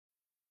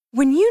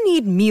When you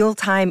need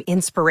mealtime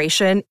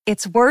inspiration,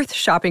 it's worth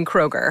shopping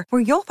Kroger,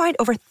 where you'll find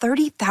over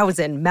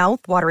 30,000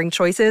 mouth-watering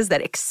choices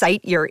that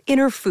excite your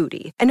inner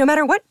foodie. And no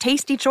matter what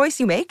tasty choice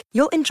you make,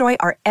 you'll enjoy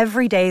our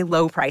everyday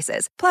low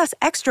prices, plus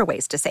extra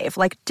ways to save,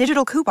 like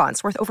digital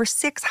coupons worth over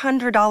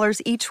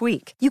 $600 each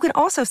week. You can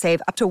also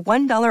save up to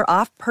 $1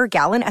 off per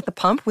gallon at the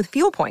pump with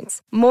fuel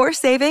points. More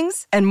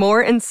savings and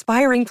more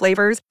inspiring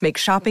flavors make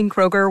shopping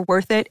Kroger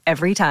worth it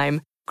every time.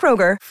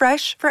 Kroger,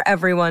 fresh for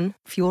everyone.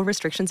 Fuel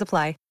restrictions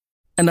apply.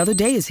 Another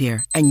day is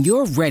here, and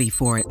you're ready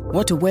for it.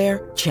 What to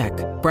wear? Check.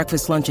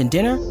 Breakfast, lunch, and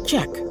dinner?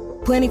 Check.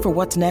 Planning for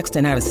what's next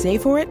and how to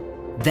save for it?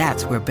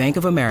 That's where Bank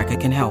of America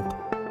can help.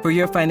 For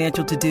your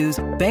financial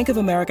to-dos, Bank of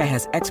America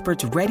has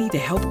experts ready to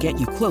help get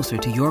you closer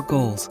to your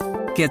goals.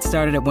 Get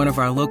started at one of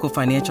our local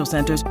financial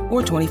centers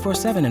or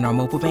 24/7 in our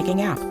mobile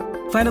banking app.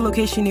 Find a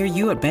location near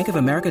you at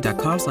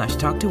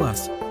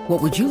bankofamerica.com/talktous. What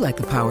would you like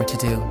the power to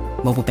do?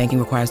 Mobile banking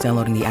requires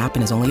downloading the app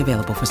and is only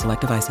available for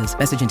select devices.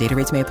 Message and data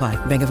rates may apply.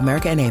 Bank of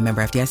America N.A.,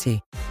 member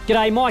FDIC.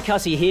 G'day, Mike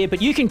Hussey here,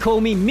 but you can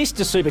call me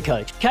Mr.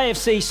 Supercoach.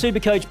 KFC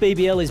Supercoach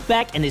BBL is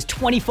back and there's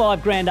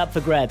 25 grand up for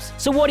grabs.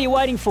 So what are you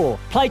waiting for?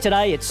 Play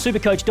today at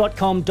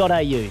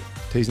supercoach.com.au.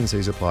 T's and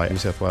C's apply. New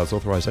South Wales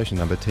authorisation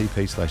number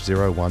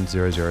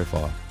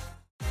TP/01005.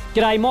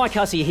 G'day, Mike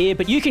Hussey here,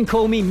 but you can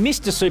call me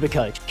Mr.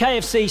 Supercoach.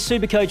 KFC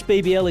Supercoach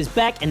BBL is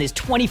back and there's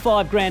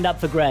 25 grand up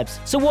for grabs.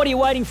 So what are you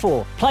waiting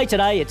for? Play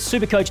today at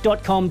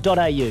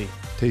supercoach.com.au.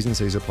 T's and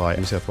C's apply.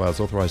 New South Wales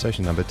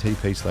authorisation number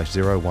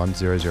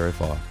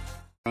TP/01005.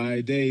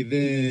 Friday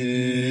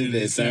then,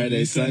 then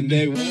Saturday,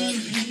 Sunday.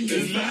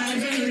 It's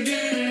live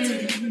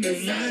again.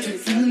 It's live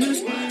again.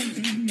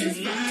 It's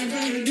live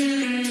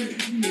again.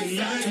 It's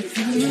live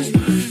again.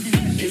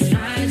 It's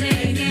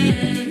Friday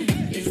again.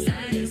 It's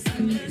Saturday,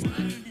 Sunday.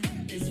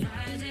 It's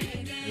Friday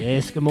again.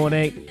 Yes, good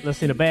morning.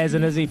 Listening to Baz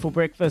and Izzy for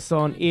breakfast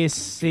on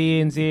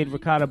SCNZ.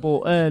 Ricardo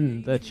brought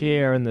in the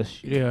chair in the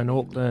studio in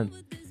Auckland.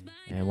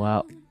 And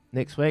well,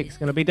 next week's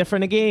going to be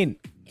different again.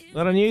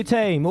 Got a new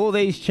team, all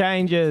these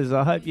changes.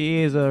 I hope your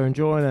ears are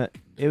enjoying it.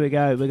 Here we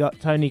go. We got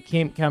Tony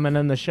Kemp coming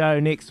in the show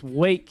next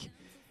week.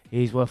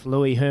 He's with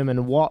Louis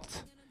Herman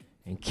Watt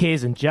and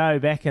Kez and Joe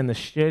back in the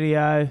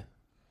studio.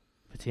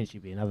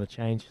 Potentially be another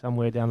change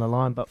somewhere down the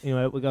line, but you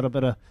know, we got a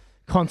bit of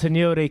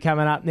continuity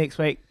coming up next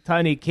week.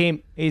 Tony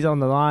Kemp, he's on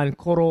the line.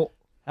 Koro,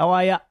 how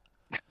are you?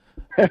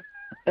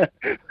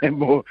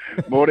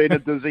 Morena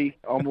Dizzy.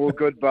 I'm all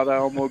good, brother.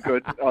 I'm all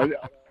good.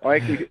 I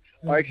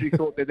actually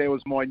thought that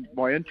was my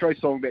intro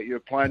song that you were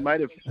playing, mate.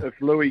 If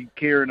Louis,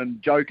 Kieran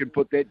and Joe can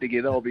put that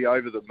together, I'll be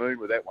over the moon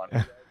with that one.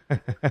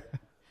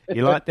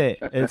 You like that?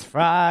 It's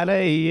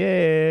Friday,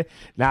 yeah.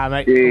 Nah,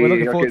 mate, we're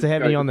looking forward to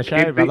having you on the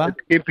show, brother.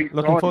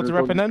 Looking forward to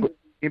ripping in.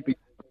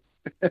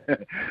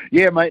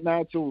 Yeah, mate.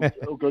 No, it's all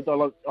good. I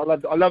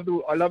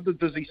love the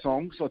Dizzy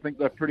songs. I think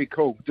they're pretty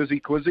cool.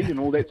 Dizzy Quizzy and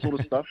all that sort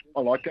of stuff.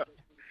 I like it.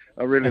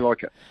 I really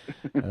like it.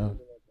 Oh,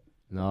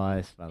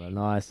 nice, brother.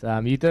 Nice.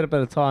 You did a bit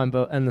of time,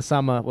 but in the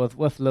summer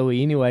with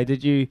Louis. Anyway,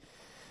 did you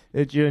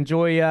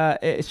enjoy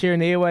sharing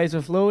the airways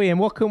with Louis? And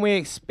what can we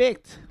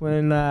expect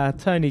when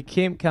Tony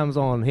Kemp comes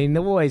on? He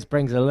always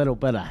brings a little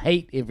bit of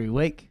heat every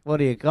week. What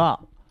do you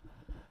got?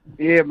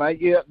 Yeah, mate.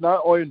 Yeah,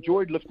 no, I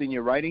enjoyed lifting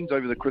your ratings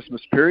over the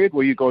Christmas period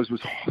where you guys was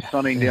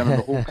sunning down in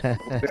the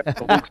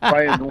Hawke's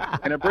Bay in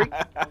North Canterbury.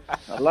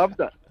 I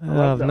loved it.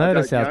 I've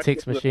noticed our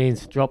text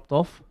machines dropped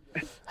off.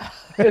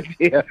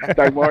 Yeah,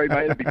 don't worry,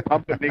 mate. It'll be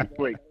pumping next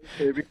week.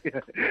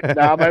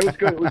 No, mate, it was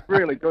good. It was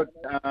really good.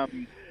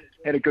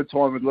 Had a good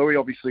time with Louis,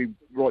 obviously,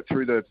 right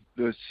through the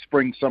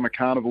spring, summer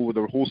carnival with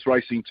the horse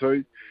racing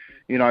too.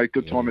 You know,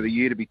 good time of the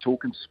year to be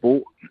talking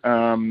sport.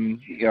 You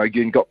know,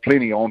 again, got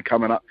plenty on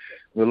coming up.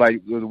 The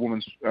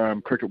Women's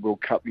Cricket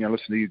World Cup, you know,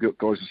 listen to you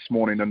guys this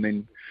morning, and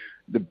then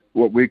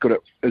what we've got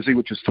at Izzy,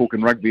 which is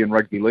talking rugby and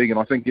rugby league, and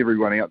I think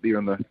everyone out there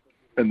in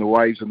the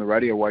waves and the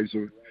radio waves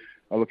are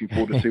looking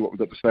forward to see what we've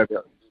got to say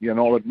about, you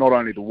know, not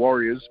only the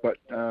Warriors, but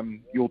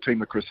your team,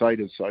 the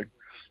Crusaders. So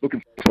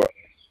looking forward to it.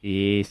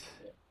 Yes.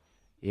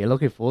 Yeah,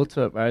 looking forward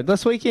to it, bro.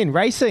 This weekend,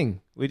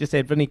 racing. We just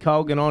had Vinnie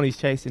Colgan on. He's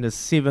chasing his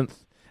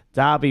 7th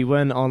Derby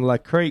win on La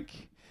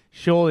Creek.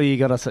 Surely you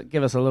got to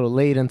give us a little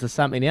lead into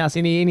something else.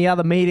 Any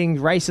other meetings,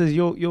 races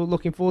you're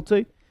looking forward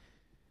to?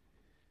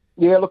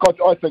 Yeah, look,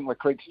 I think La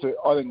Creek's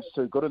it's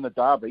too good in the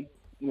Derby.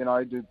 You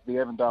know, the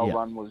Avondale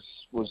run was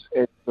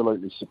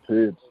absolutely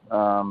superb.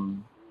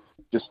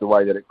 Just the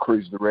way that it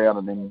cruised around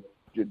and then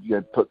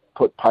you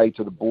put pay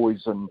to the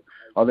boys, and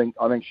I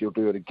think she'll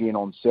do it again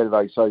on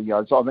Saturday. So you know,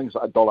 I think it's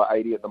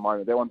 $1.80 at the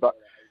moment, that one. But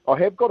I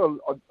think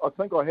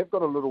I have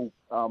got a little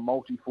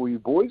multi for you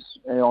boys,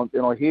 and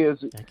I hear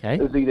Izzy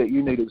that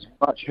you need as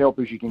much help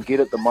as you can get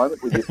at the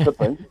moment with your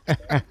tipping.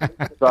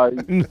 So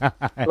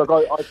look,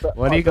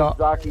 what do you got?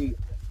 Zaki,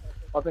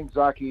 I think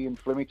Zaki and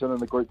Flemington in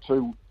the Group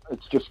 2,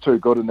 it's just too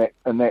good in that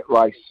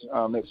race.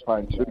 That's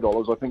paying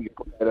 $2. I think you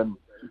put that in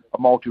a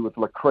multi with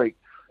La Creek.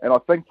 And I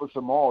think for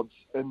some odds,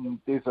 and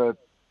there's the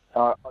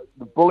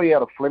bully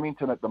out of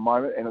Flemington at the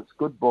moment, and it's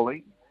good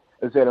bully,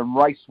 is that in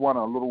race 1,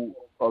 a little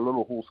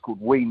horse called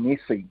Wee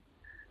Nessie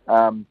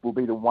will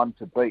be the one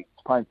to beat.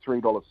 It's paying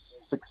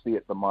 $3.60. $1.60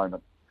 at the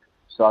moment.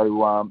 So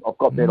I've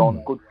got that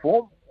on good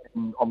form.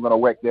 And I'm going to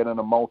whack that in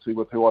a multi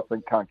with who I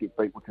think can't get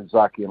beat, with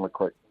Zaki and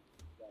Leclerc.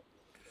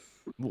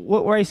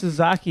 What race is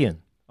Zaki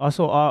in?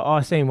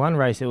 I seen one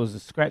race. It was a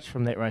scratch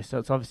from that race, so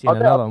it's obviously in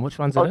another one. Which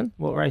one's it in?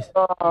 What race?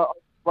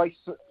 Race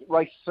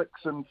 6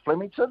 in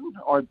Flemington.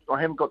 I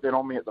haven't got that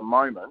on me at the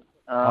moment.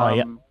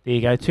 There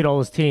you go,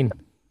 $2.10.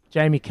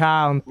 Jamie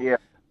Carr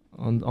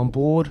on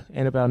board.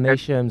 Annabelle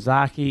Neesham,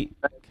 Zaki.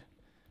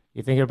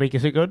 You think it'll be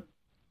too good?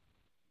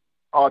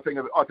 I think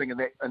in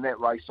that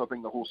race, I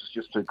think the horse is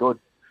just too good.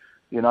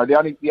 You know, the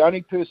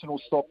only person who'll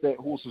stop that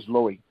horse is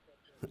Louis.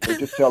 So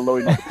just tell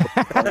Louis not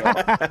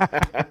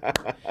to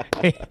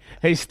put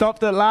he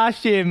stopped it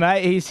last year,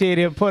 mate. He said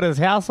he'll put his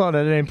house on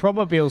it, and then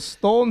probably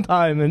stormed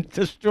home and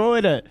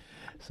destroyed it.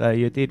 So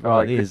you did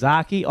right there.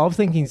 Zaki. I'm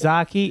thinking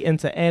Zaki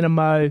into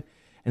Animo,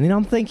 and then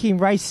I'm thinking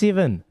race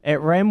 7 at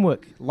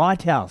Ramwick,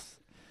 Lighthouse,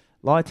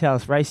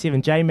 race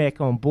 7. J-Mac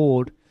on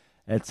board.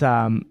 It's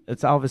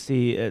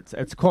obviously it's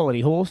a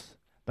quality horse,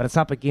 but it's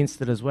up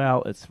against it as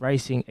well. It's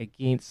racing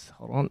against.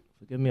 Hold on,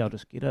 forgive me. I'll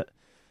just get it.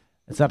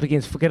 It's up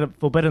against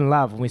Forbidden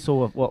Love, and we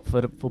saw what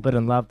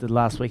Forbidden Love did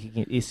last week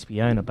against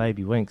Espiona,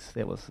 Baby Winks.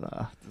 That was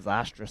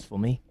disastrous for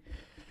me.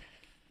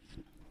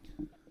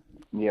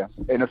 Yeah,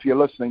 and if you're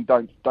listening,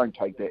 don't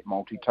take that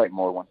multi. Take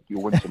my one.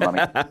 You'll win some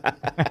money.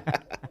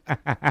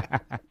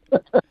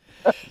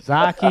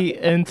 Zaki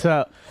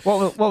into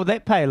what would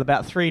that pay?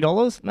 About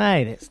 $3,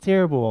 mate. That's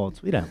terrible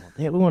odds. We don't want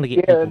that. We want to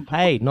get people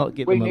paid, not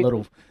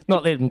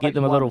let them get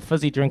them a little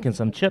fizzy drink and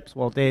some chips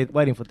while they're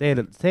waiting for Dad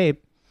at the tab.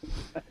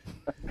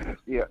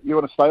 Yeah, you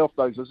want to stay off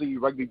those, you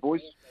rugby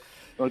boys?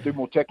 You want to do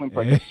more tackling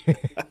practice?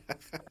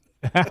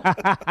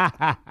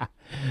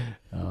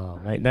 Oh,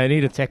 mate, no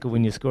need to tackle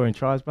when you're scoring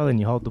tries, brother, and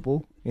you hold the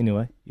ball.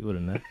 Anyway, you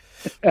wouldn't know.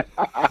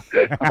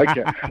 Okay,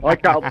 I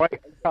can't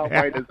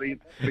wait to see.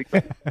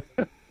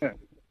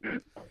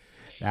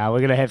 Now we're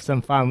going to have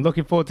some fun.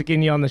 Looking forward to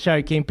getting you on the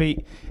show,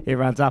 Kempy.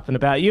 Everyone's up and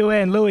about. You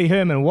and Louis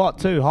Herman Watt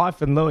too.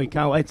 Hyphen Louis.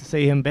 Can't wait to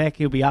see him back.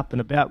 He'll be up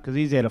and about because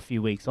he's had a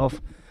few weeks off.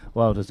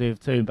 Well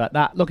deserved too. But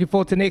looking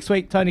forward to next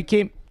week. Tony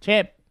Kemp,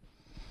 champ.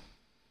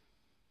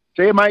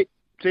 See you, mate.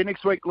 See you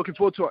next week. Looking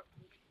forward to it.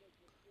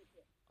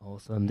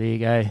 Awesome. There you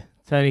go.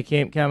 Tony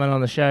Kemp coming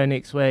on the show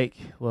next week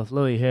with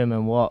Louis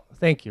Herman Watt.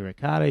 Thank you,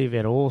 Ricardo. You've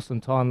had an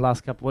awesome time the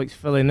last couple of weeks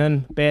filling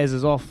in. Baz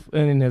is off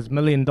earning his $1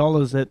 million at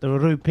the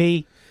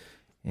Rupi.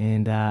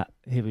 And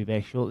he'll be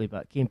back shortly.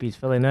 But Kempy's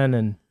filling in,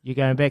 and you're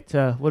going back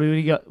to what do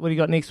you got? What do you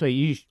got next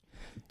week?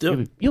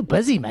 You're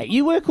busy, mate.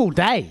 You work all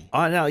day.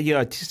 I know. Yeah,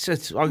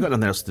 I've got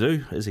nothing else to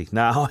do, is he?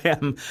 No, I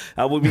am.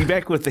 We'll be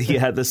back with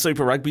the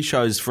Super Rugby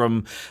shows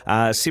from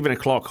 7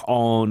 o'clock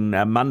on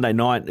Monday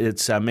night.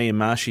 It's me and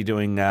Marshy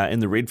doing In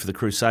the Red for the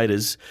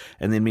Crusaders,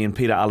 and then me and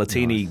Peter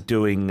Alatini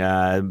doing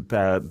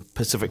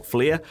Pacific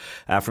Flair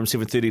from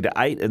 7:30 to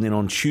 8, and then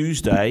on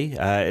Tuesday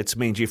it's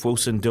me and Jeff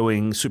Wilson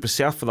doing Super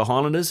South for the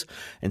Highlanders,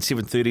 and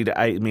 7:30 to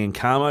 8 me and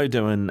Carmo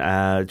doing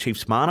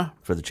Chiefs Mana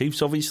for the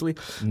Chiefs, obviously,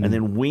 and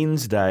then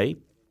Wednesday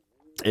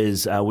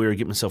is where I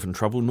get myself in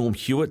trouble. Norm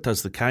Hewitt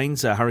does the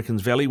Canes,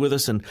 Hurricanes Valley with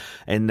us, and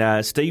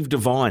Steve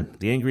Devine,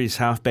 the angriest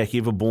halfback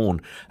ever born,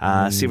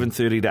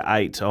 7:30 to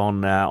 8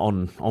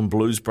 on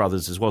Blues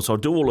Brothers as well. So I'll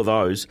do all of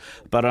those,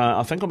 but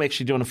I think I'm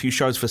actually doing a few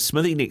shows for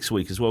Smithy next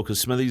week as well, because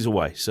Smithy's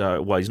away.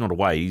 So, well, he's not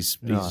away, he's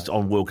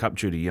on World Cup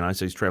duty,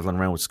 so he's travelling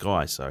around with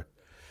Sky. So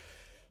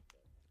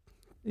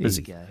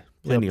busy. There you go.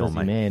 Plenty busy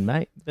on,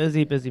 mate.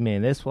 Busy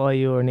man. That's why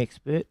you're an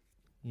expert.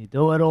 You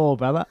do it all,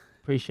 brother.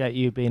 Appreciate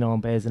you being on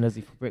Baz and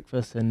Izzy for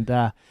breakfast, and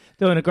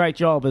doing a great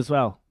job as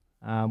well.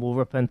 We'll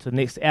rip into the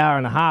next hour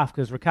and a half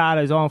because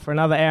Ricardo's on for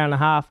another hour and a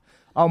half.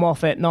 I'm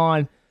off at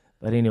 9.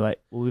 But anyway,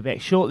 we'll be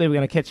back shortly. We're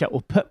going to catch up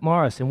with Pip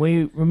Morris. And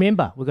we've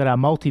got our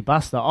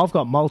multi-buster. I've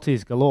got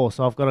multis galore,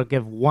 so I've got to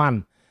give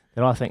one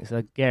that I think is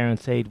a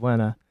guaranteed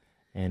winner.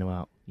 And,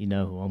 well, you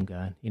know who I'm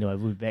going. Anyway,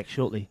 we'll be back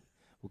shortly.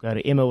 We'll go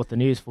to Emma with the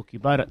news for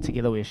Kubota.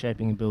 Together we are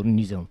shaping and building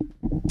New Zealand.